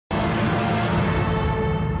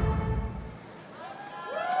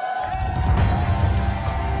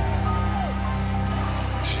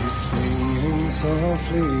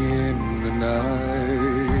softly in the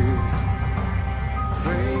night,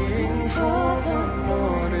 praying for the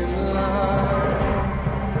morning light.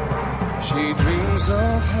 She dreams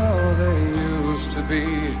of how they used to be.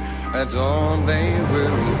 At dawn they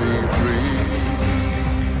will be free.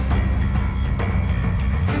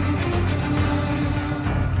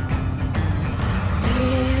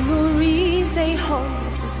 Memories they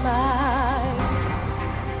haunt his mind,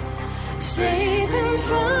 save him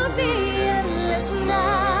from the endless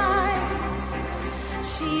night.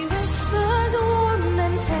 She whispers warm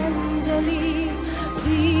and tenderly,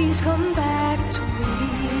 please come back to me.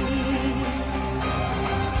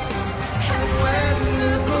 And when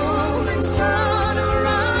the golden sun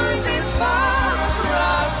rises far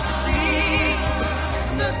across the sea,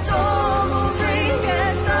 the dawn will bring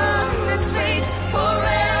us thunder's fate.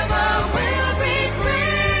 Forever we'll be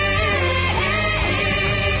free.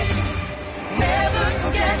 Never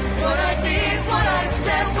forget what I did, what I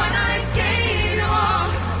said when I gave you all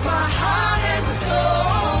my heart and my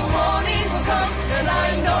soul. Morning will come and I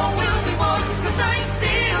know we'll be one, 'cause I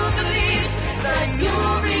still believe that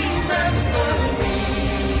you'll remember me.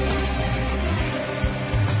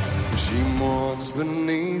 She mourns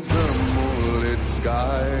beneath the moonlit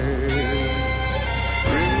sky,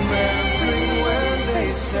 remembering when they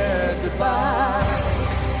said goodbye.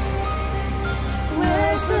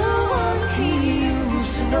 Where's the one he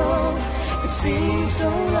used to know? It seems so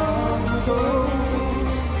long ago.